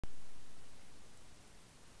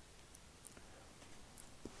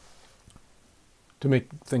To make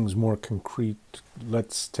things more concrete,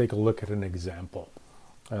 let's take a look at an example.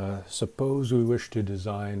 Suppose we wish to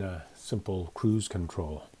design a simple cruise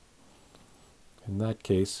control. In that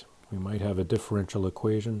case, we might have a differential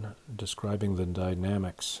equation describing the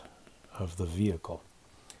dynamics of the vehicle.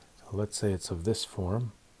 So let's say it's of this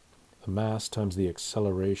form. The mass times the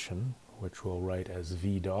acceleration, which we'll write as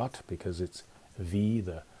v dot because it's v,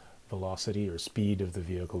 the velocity or speed of the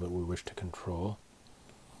vehicle that we wish to control,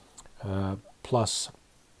 plus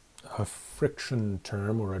a friction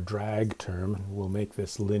term or a drag term. We'll make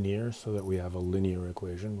this linear so that we have a linear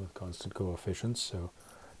equation with constant coefficients. So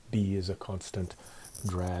B is a constant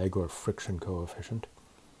drag or friction coefficient.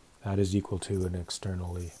 That is equal to an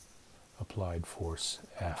externally applied force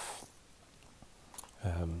F.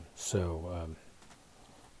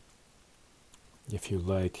 If you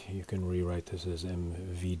like, you can rewrite this as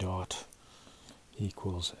mv dot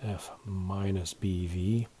equals F minus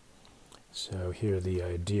BV. So here the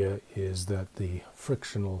idea is that the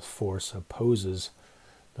frictional force opposes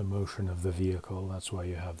the motion of the vehicle. That's why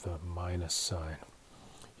you have the minus sign.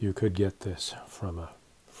 You could get this from a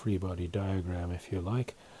free body diagram if you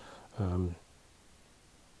like.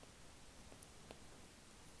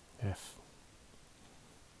 F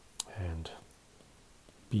and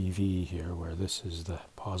BV here, where this is the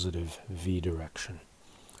positive V direction.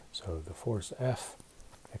 So the force F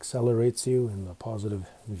accelerates you in the positive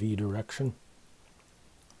V direction.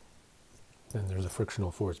 Then there's a frictional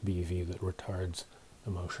force BV that retards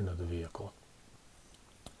the motion of the vehicle.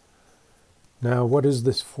 Now, what is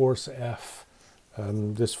this force F?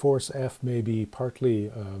 This force F may be partly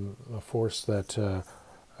a force that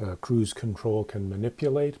cruise control can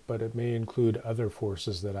manipulate, but it may include other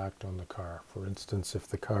forces that act on the car. For instance, if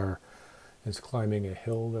the car is climbing a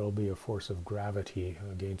hill, there will be a force of gravity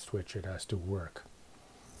against which it has to work.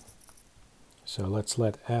 So let's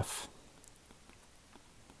let F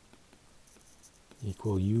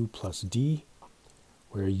equal U plus D,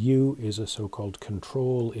 where U is a so-called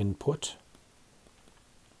control input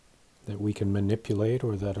that we can manipulate,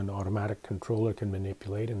 or that an automatic controller can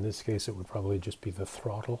manipulate. In this case, it would probably just be the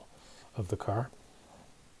throttle of the car.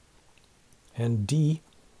 And D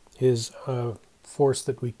is a force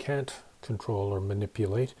that we can't control or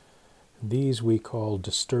manipulate. These we call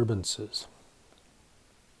disturbances.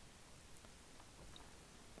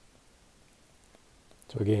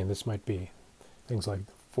 So again, this might be things like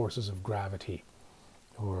forces of gravity,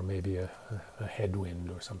 or maybe a headwind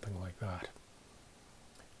or something like that.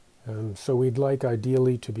 So we'd like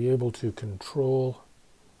ideally to be able to control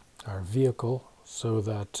our vehicle so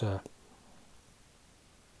that the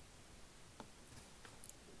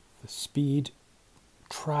speed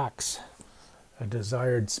tracks a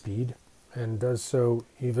desired speed, and does so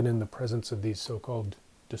even in the presence of these so-called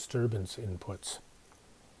disturbance inputs.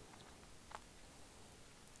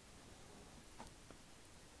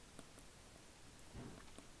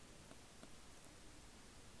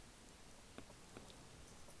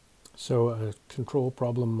 So a control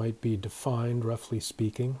problem might be defined, roughly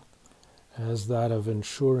speaking, as that of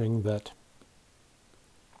ensuring that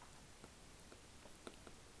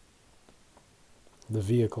the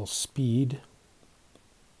vehicle speed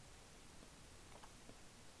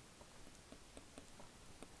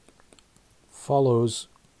follows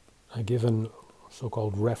a given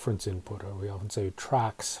so-called reference input, or we often say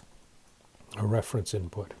tracks a reference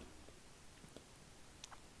input.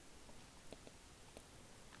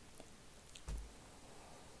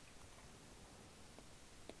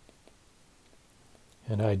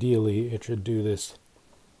 And ideally, it should do this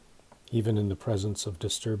even in the presence of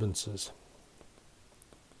disturbances.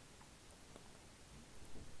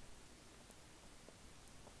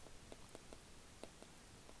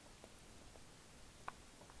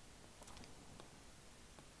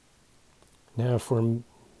 Now, for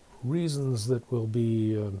reasons that will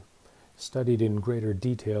be studied in greater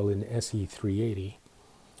detail in SE 380,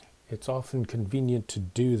 it's often convenient to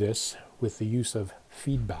do this with the use of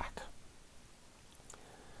feedback.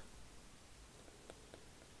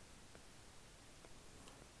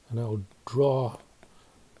 And I'll draw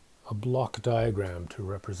a block diagram to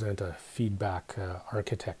represent a feedback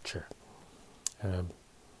architecture.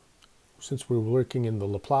 Since we're working in the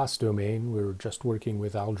Laplace domain, we're just working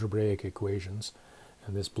with algebraic equations,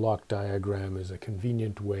 and this block diagram is a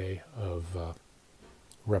convenient way of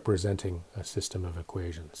representing a system of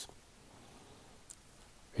equations.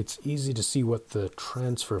 It's easy to see what the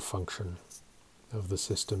transfer function of the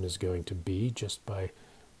system is going to be just by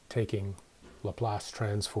taking Laplace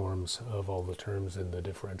transforms of all the terms in the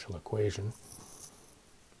differential equation.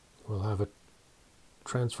 We'll have a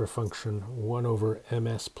transfer function 1 over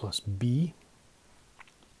ms plus b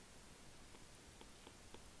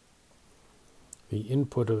the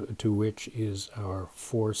input to which is our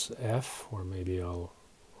force F, or maybe I'll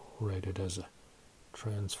write it as a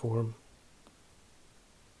transform.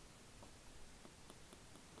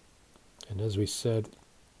 And as we said,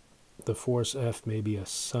 the force F may be a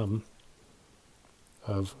sum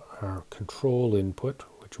of our control input,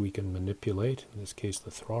 which we can manipulate, in this case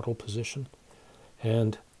the throttle position,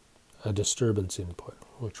 and a disturbance input,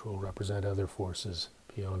 which will represent other forces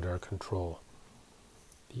beyond our control.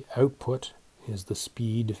 The output is the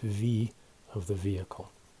speed v of the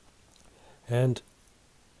vehicle. And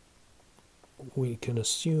we can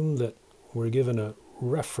assume that we're given a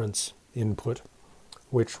reference input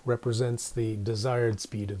which represents the desired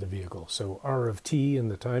speed of the vehicle. So r of t in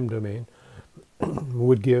the time domain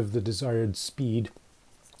would give the desired speed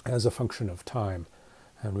as a function of time,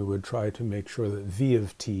 and we would try to make sure that v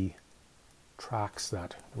of t tracks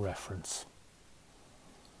that reference.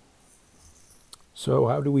 So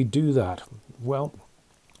how do we do that? Well,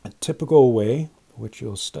 a typical way, which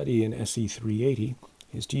you'll study in SE 380,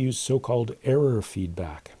 is to use so-called error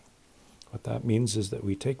feedback. What that means is that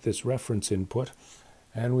we take this reference input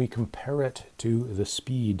and we compare it to the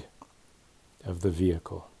speed of the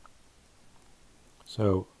vehicle.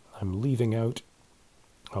 So I'm leaving out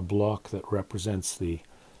a block that represents the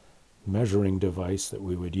measuring device that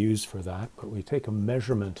we would use for that, but we take a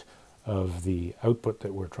measurement of the output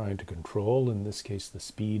that we're trying to control, in this case the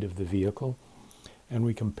speed of the vehicle, and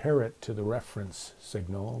we compare it to the reference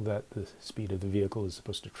signal that the speed of the vehicle is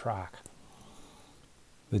supposed to track.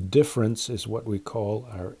 The difference is what we call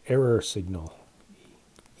our error signal,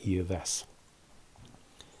 E of S.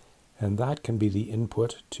 And that can be the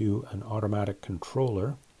input to an automatic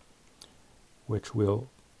controller, which we'll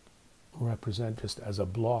represent just as a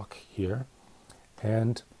block here.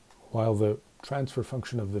 And while the transfer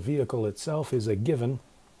function of the vehicle itself is a given,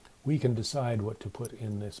 we can decide what to put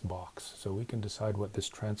in this box. So we can decide what this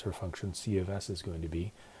transfer function C of S is going to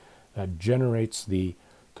be. That generates the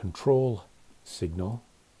control signal,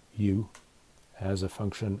 U, as a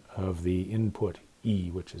function of the input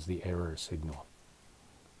E, which is the error signal.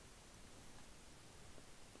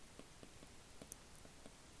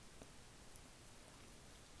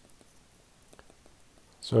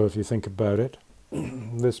 So if you think about it,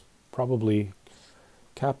 this probably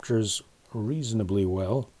captures reasonably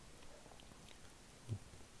well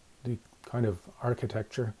the kind of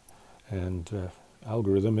architecture and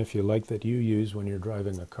algorithm, if you like, that you use when you're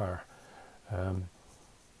driving a car.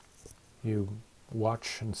 You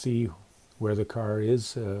watch and see where the car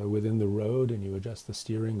is within the road, and you adjust the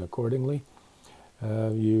steering accordingly.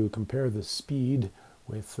 You compare the speed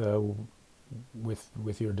with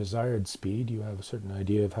your desired speed. You have a certain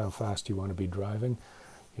idea of how fast you want to be driving.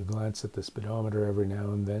 You glance at the speedometer every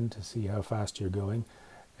now and then to see how fast you're going,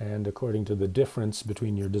 and according to the difference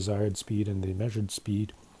between your desired speed and the measured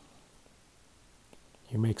speed,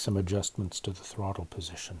 you make some adjustments to the throttle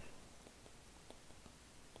position.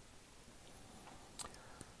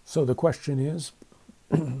 So the question is,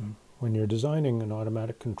 when you're designing an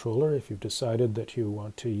automatic controller, if you've decided that you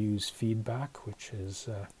want to use feedback, which is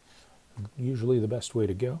usually the best way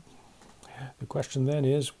to go, the question then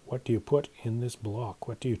is, what do you put in this block?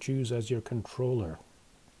 What do you choose as your controller?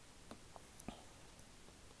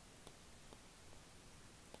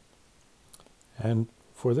 And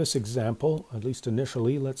for this example, at least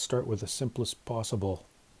initially, let's start with the simplest possible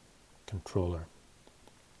controller.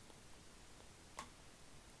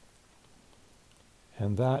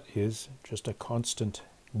 And that is just a constant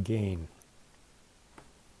gain.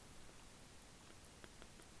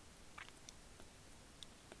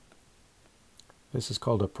 This is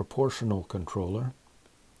called a proportional controller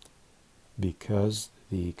because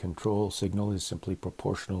the control signal is simply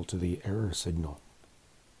proportional to the error signal.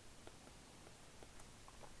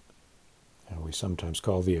 And we sometimes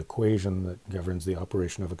call the equation that governs the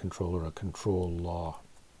operation of a controller a control law.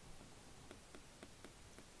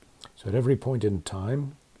 So at every point in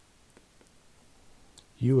time,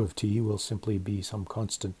 U of t will simply be some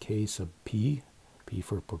constant k sub p, p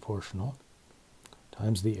for proportional,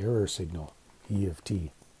 times the error signal, E of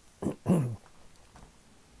t.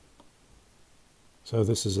 So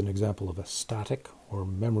this is an example of a static or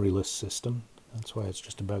memoryless system. That's why it's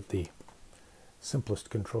just about the simplest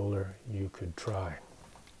controller you could try.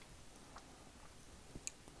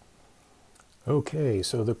 Okay,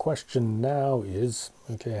 so the question now is,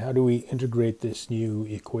 okay, how do we integrate this new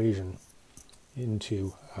equation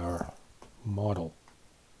into our model?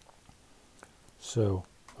 So,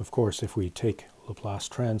 of course, if we take Laplace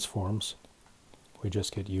transforms, we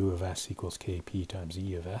just get U of S equals Kp times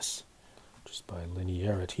E of S, just by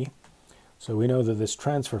linearity. So we know that this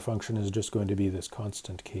transfer function is just going to be this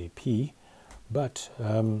constant Kp, But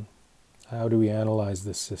how do we analyze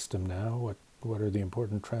this system now? What are the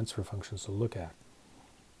important transfer functions to look at?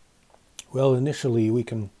 Well, initially we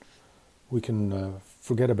can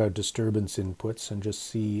forget about disturbance inputs and just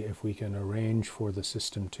see if we can arrange for the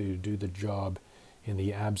system to do the job in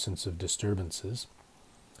the absence of disturbances,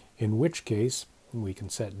 in which case we can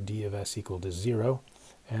set d of s equal to 0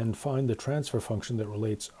 and find the transfer function that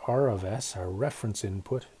relates r of s, our reference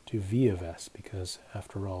input, to v of s, because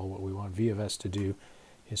after all what we want v of s to do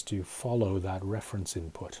is to follow that reference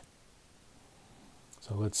input.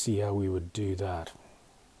 So let's see how we would do that.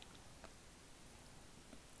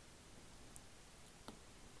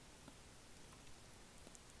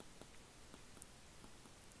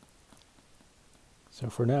 So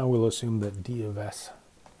for now we'll assume that d of s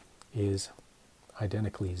is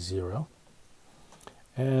identically 0.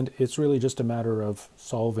 And it's really just a matter of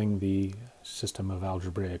solving the system of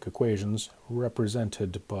algebraic equations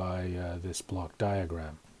represented by this block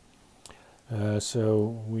diagram.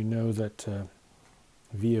 So we know that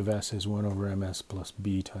v of s is 1 over ms plus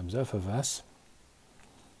b times f of s.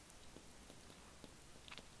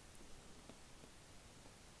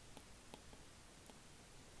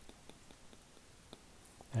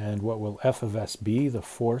 And what will f of s be? The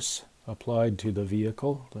force applied to the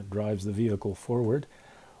vehicle that drives the vehicle forward.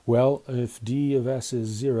 Well, if d of s is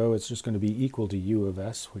 0, it's just going to be equal to u of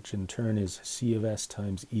s, which in turn is c of s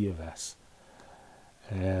times e of s.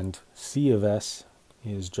 And c of s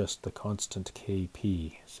is just the constant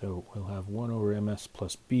kp. So we'll have 1 over ms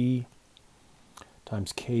plus b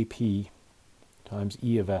times kp times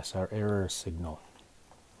e of s, our error signal.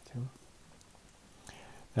 Okay.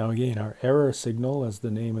 Now again, our error signal, as the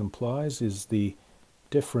name implies, is the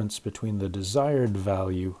difference between the desired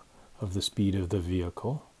value of the speed of the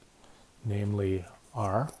vehicle, namely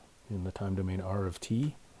r, in the time domain r of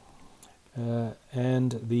t,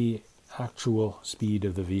 and the actual speed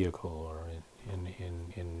of the vehicle, or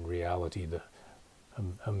in reality,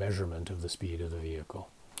 a measurement of the speed of the vehicle.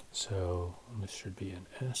 So this should be an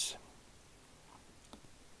s.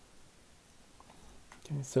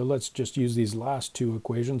 Okay, so let's just use these last two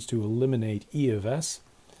equations to eliminate e of s.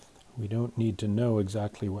 We don't need to know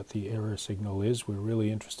exactly what the error signal is. We're really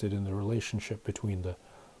interested in the relationship between the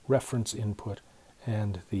reference input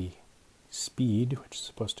and the speed, which is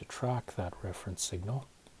supposed to track that reference signal.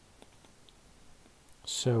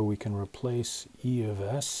 So we can replace e of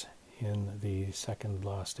s in the second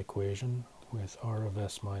last equation with r of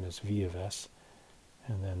s minus v of s,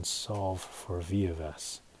 and then solve for v of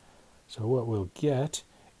s. So what we'll get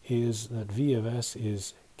is that v of s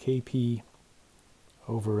is kp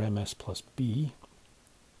over ms plus b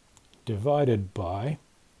divided by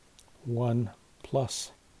 1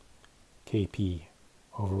 plus kp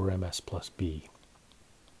over ms plus b.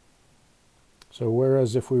 So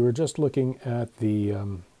whereas if we were just looking at the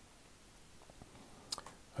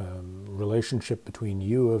relationship between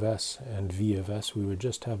u of s and v of s, we would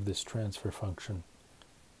just have this transfer function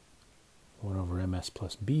 1 over ms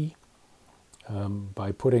plus b.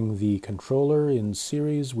 By putting the controller in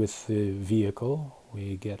series with the vehicle,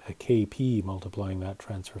 we get a kp multiplying that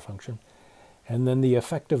transfer function. And then the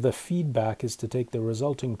effect of the feedback is to take the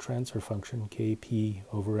resulting transfer function, kp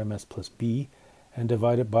over ms plus b, and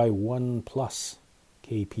divide it by 1 plus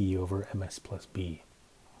kp over ms plus b.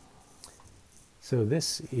 So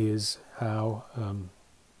this is how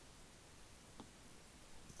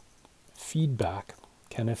feedback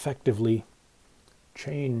can effectively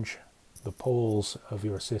change the poles of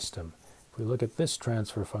your system. If we look at this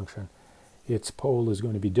transfer function, its pole is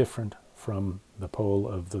going to be different from the pole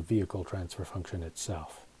of the vehicle transfer function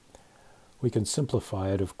itself. We can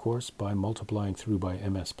simplify it, of course, by multiplying through by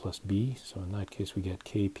ms plus b. So in that case, we get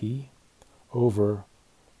kp over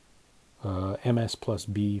ms plus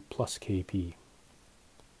b plus kp.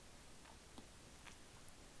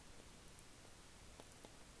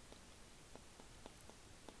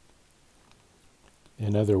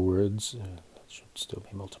 In other words, that should still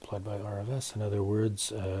be multiplied by r of s. In other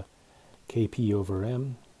words, kp over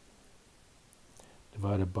m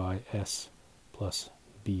divided by s plus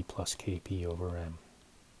b plus kp over m.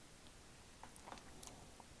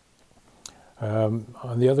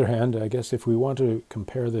 On the other hand, I guess if we want to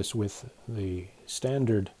compare this with the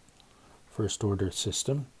standard first order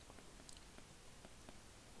system,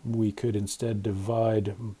 we could instead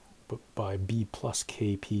divide by b plus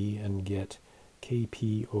kp and get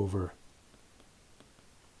kp over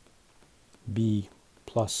b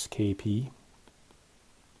plus kp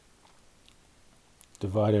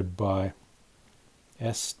divided by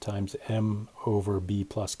s times m over b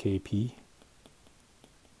plus kp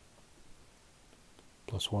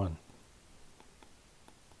plus 1.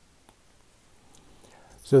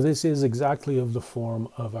 So this is exactly of the form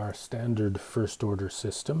of our standard first order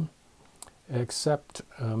system, except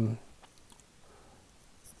the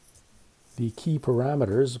key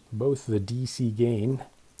parameters, both the DC gain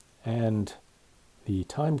and the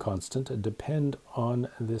time constant, depend on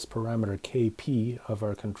this parameter Kp of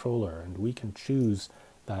our controller, and we can choose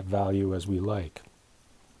that value as we like.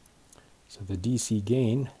 So the DC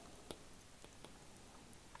gain,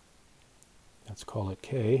 let's call it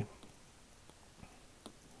K,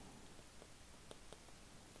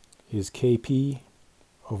 is Kp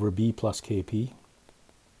over B plus Kp,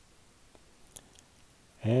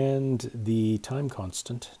 and the time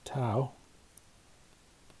constant, tau,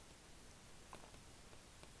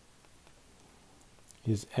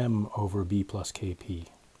 is M over B plus Kp.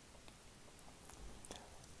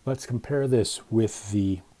 Let's compare this with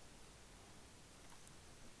the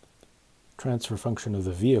transfer function of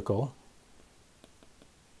the vehicle.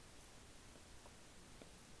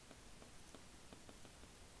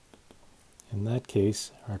 In that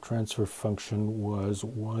case, our transfer function was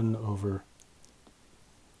 1 over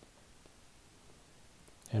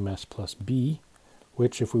ms plus b,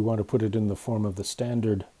 which, if we want to put it in the form of the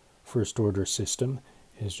standard first order system,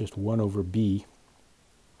 is just 1 over b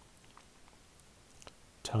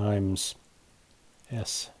times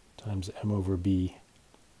s times m over b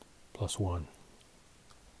plus 1.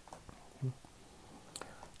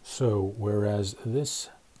 So whereas this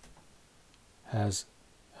has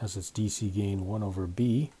as its DC gain 1 over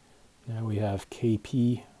b, now we have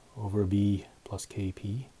Kp over b plus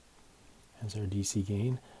Kp as our DC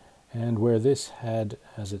gain. And where this had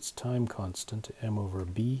as its time constant m over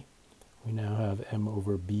b, we now have m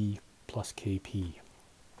over b plus Kp.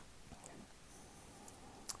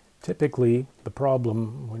 Typically, the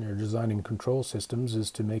problem when you're designing control systems is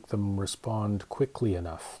to make them respond quickly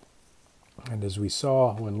enough. And as we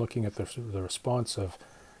saw when looking at the response of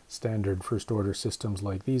standard first order systems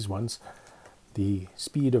like these ones, the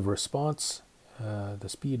speed of response, the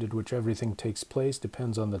speed at which everything takes place,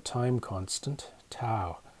 depends on the time constant,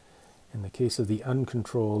 tau. In the case of the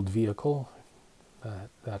uncontrolled vehicle,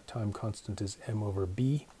 that time constant is m over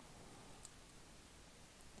b.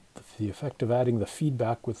 The effect of adding the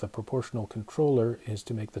feedback with the proportional controller is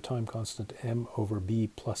to make the time constant m over b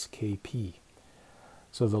plus Kp.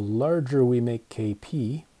 So the larger we make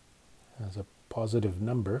Kp as a positive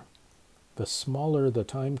number, the smaller the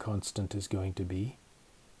time constant is going to be,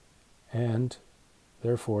 and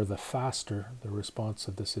therefore the faster the response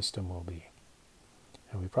of the system will be.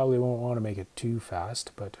 And we probably won't want to make it too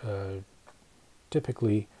fast, but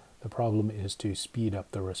typically the problem is to speed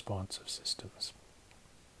up the response of systems.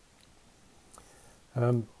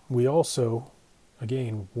 We also,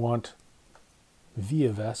 again, want V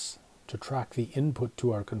of s to track the input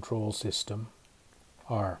to our control system,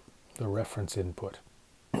 R, the reference input.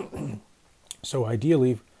 So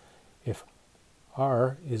ideally, if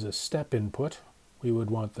R is a step input, we would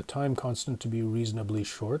want the time constant to be reasonably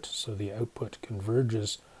short, so the output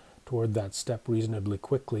converges toward that step reasonably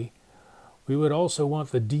quickly. We would also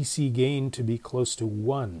want the DC gain to be close to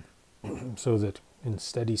 1, so that in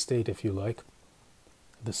steady state, if you like,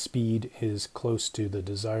 the speed is close to the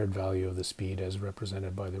desired value of the speed as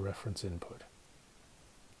represented by the reference input.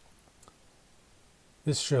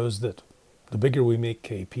 This shows that the bigger we make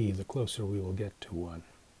Kp, the closer we will get to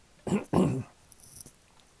 1.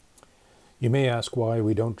 You may ask why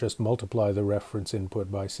we don't just multiply the reference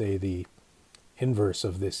input by, say, the inverse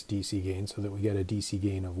of this DC gain so that we get a DC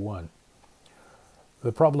gain of 1.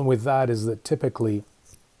 The problem with that is that typically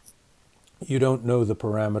you don't know the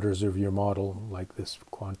parameters of your model, like this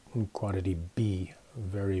quantity b,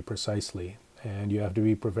 very precisely, and you have to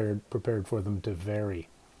be prepared for them to vary.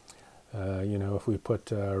 You know, if we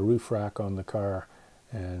put a roof rack on the car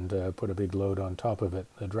and put a big load on top of it,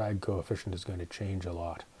 the drag coefficient is going to change a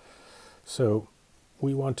lot. So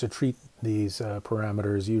we want to treat these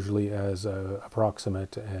parameters usually as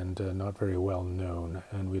approximate and not very well known,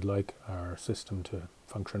 and we'd like our system to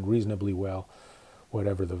function reasonably well,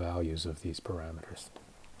 whatever the values of these parameters.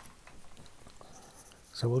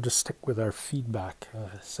 So we'll just stick with our feedback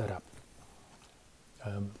setup.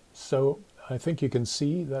 So I think you can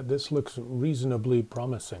see that this looks reasonably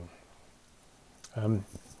promising.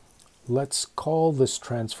 Let's call this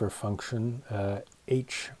transfer function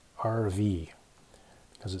HRV,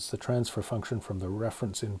 because it's the transfer function from the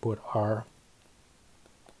reference input R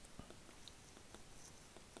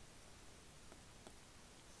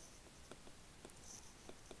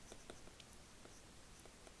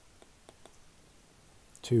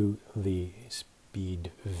to the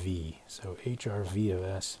speed v. So HRV of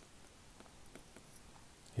s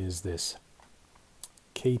is this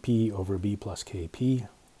Kp over b plus Kp,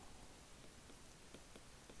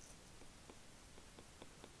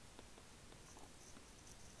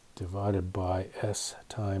 divided by S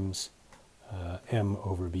times M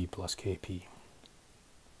over B plus Kp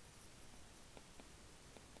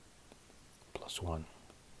plus 1.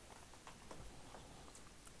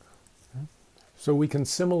 So we can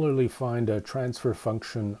similarly find a transfer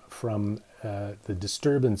function from the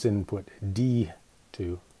disturbance input d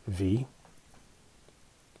to V.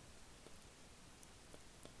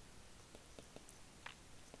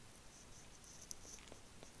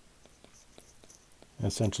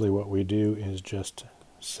 Essentially what we do is just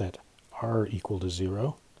set r equal to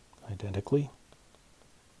 0 identically.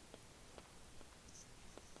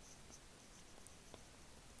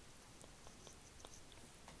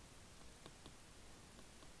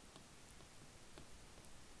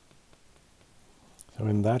 So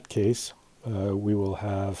in that case, we will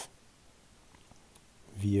have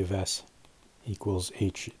V of S equals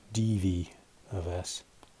H dV of S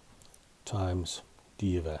times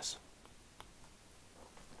d of S.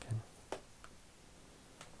 Okay.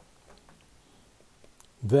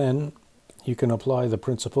 Then you can apply the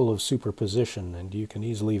principle of superposition, and you can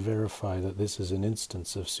easily verify that this is an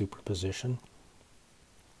instance of superposition.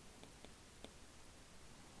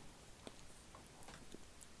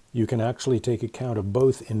 You can actually take account of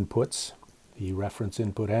both inputs, the reference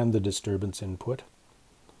input and the disturbance input,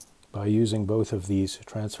 by using both of these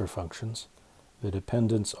transfer functions. The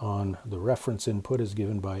dependence on the reference input is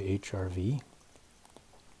given by HRV,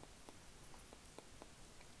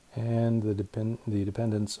 and the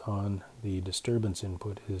dependence on the disturbance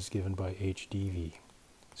input is given by HDV.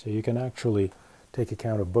 So you can actually take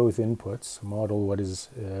account of both inputs, model what is,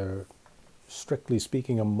 strictly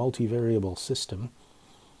speaking, a multivariable system,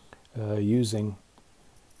 using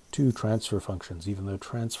two transfer functions, even though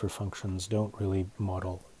transfer functions don't really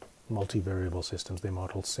model multivariable systems. They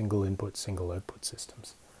model single input, single output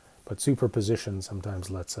systems. But superposition sometimes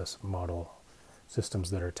lets us model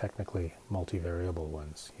systems that are technically multivariable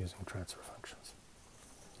ones using transfer functions.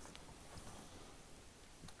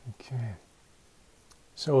 Okay.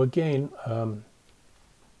 So again,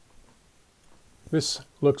 this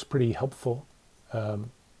looks pretty helpful.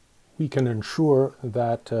 We can ensure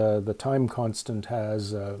that the time constant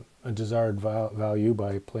has a desired value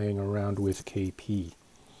by playing around with Kp.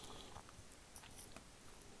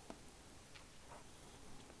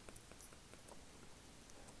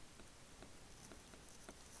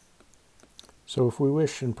 So if we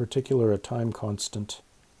wish in particular a time constant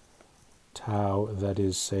tau that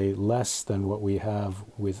is, say, less than what we have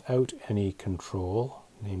without any control,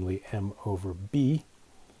 namely m over b,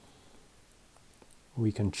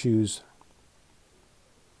 we can choose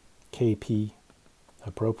Kp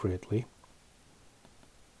appropriately.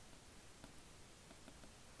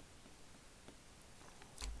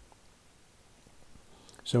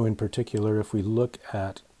 So in particular, if we look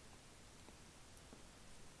at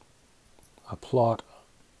a plot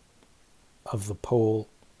of the pole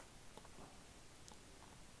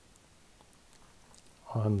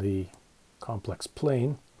on the complex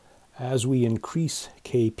plane, as we increase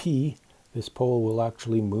Kp, this pole will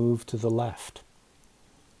actually move to the left.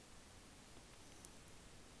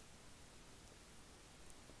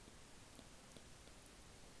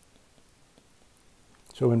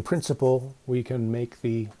 So in principle, we can make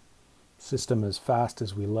the system as fast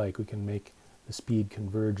as we like. We can make the speed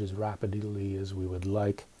converge as rapidly as we would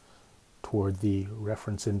like toward the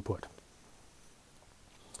reference input.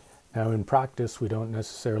 Now in practice, we don't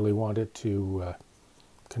necessarily want it to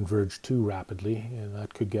converge too rapidly, and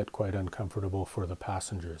that could get quite uncomfortable for the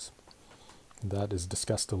passengers. That is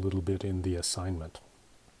discussed a little bit in the assignment.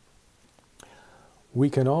 We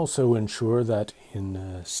can also ensure that in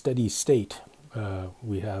a steady state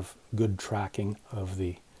we have good tracking of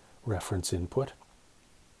the reference input.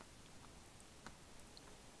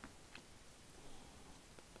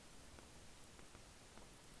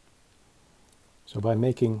 So by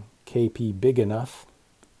making Kp big enough,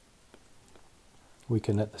 we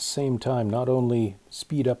can at the same time not only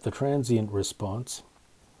speed up the transient response,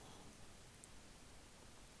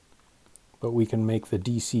 but we can make the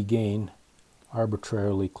DC gain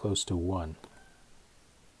arbitrarily close to 1.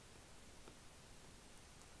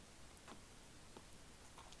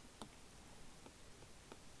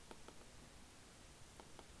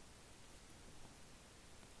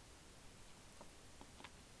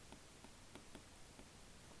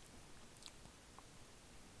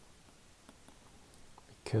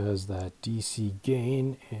 Because that DC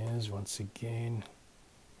gain is, once again,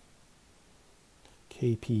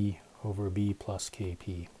 Kp over B plus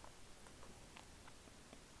Kp.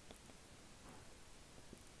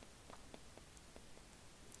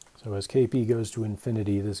 So as Kp goes to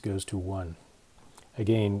infinity, this goes to 1.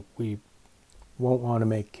 Again, we won't want to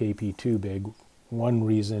make Kp too big. One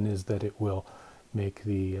reason is that it will make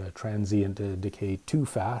the transient decay too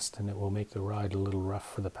fast, and it will make the ride a little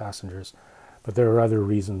rough for the passengers. But there are other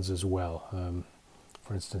reasons as well.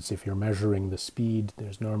 For instance, if you're measuring the speed,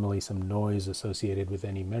 there's normally some noise associated with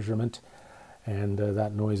any measurement, and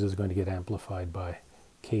that noise is going to get amplified by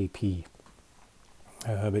Kp.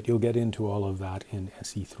 But you'll get into all of that in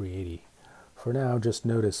SE380. For now, just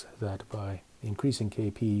notice that by increasing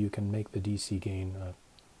Kp, you can make the DC gain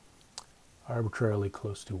arbitrarily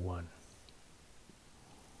close to 1.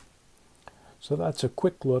 So that's a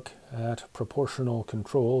quick look at proportional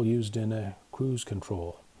control used in a cruise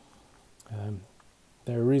control.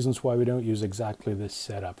 There are reasons why we don't use exactly this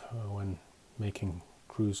setup when making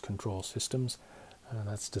cruise control systems.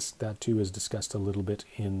 That too is discussed a little bit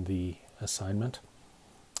in the assignment.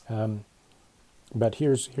 But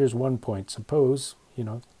here's one point. Suppose,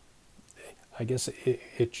 I guess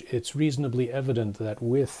it's reasonably evident that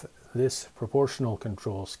with this proportional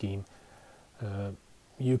control scheme,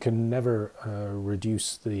 you can never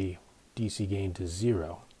reduce the DC gain to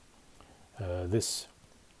 0. This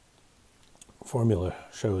formula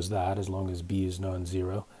shows that as long as B is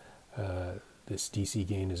non-zero, this DC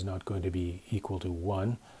gain is not going to be equal to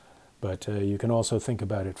 1. But you can also think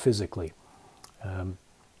about it physically.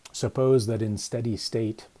 Suppose that in steady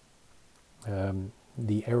state,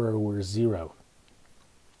 the error were 0.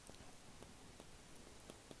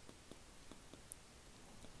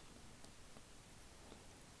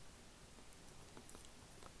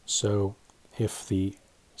 So if the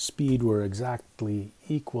speed were exactly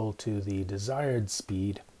equal to the desired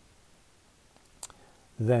speed,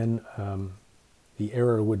 then the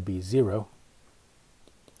error would be 0.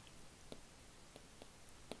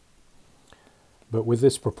 But with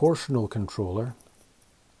this proportional controller,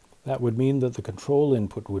 that would mean that the control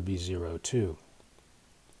input would be 0 too.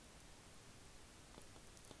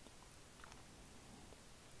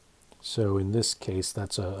 So in this case,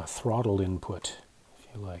 that's a throttle input, if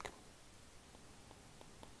you like.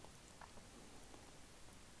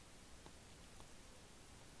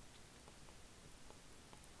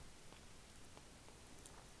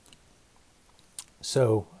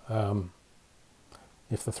 So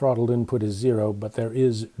if the throttled input is 0, but there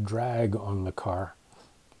is drag on the car,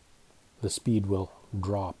 the speed will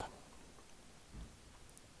drop.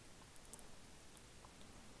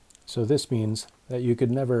 So this means that you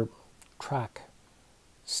could never track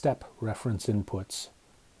step reference inputs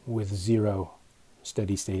with 0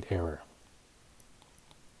 steady state error.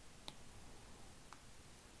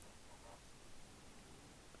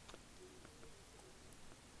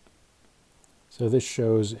 So this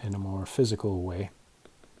shows in a more physical way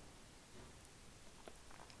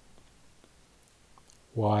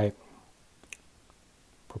why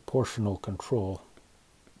proportional control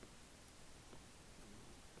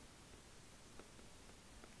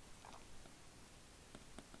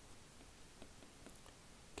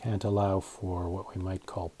can't allow for what we might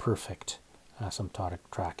call perfect asymptotic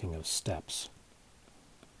tracking of steps.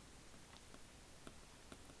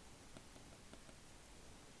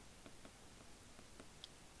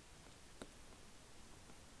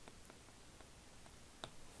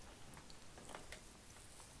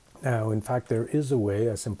 Now, in fact, there is a way,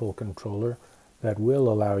 a simple controller, that will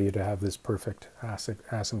allow you to have this perfect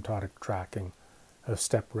asymptotic tracking of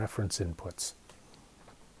step reference inputs.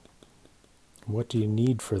 What do you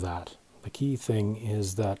need for that? The key thing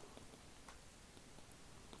is that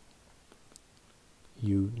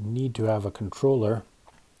you need to have a controller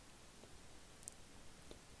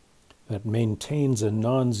that maintains a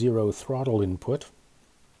non-zero throttle input.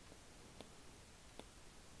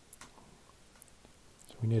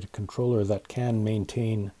 We need a controller that can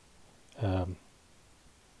maintain a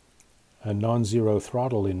non-zero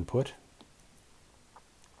throttle input.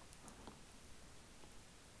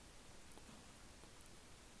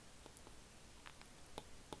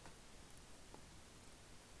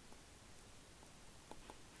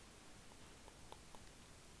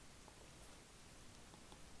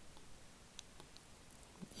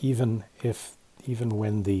 Even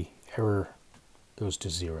when the error goes to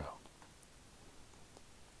 0.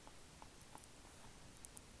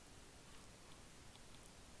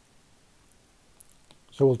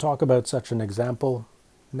 So we'll talk about such an example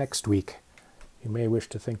next week. You may wish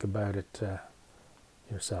to think about it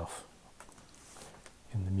yourself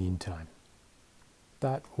in the meantime.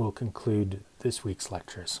 That will conclude this week's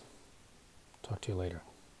lectures. Talk to you later.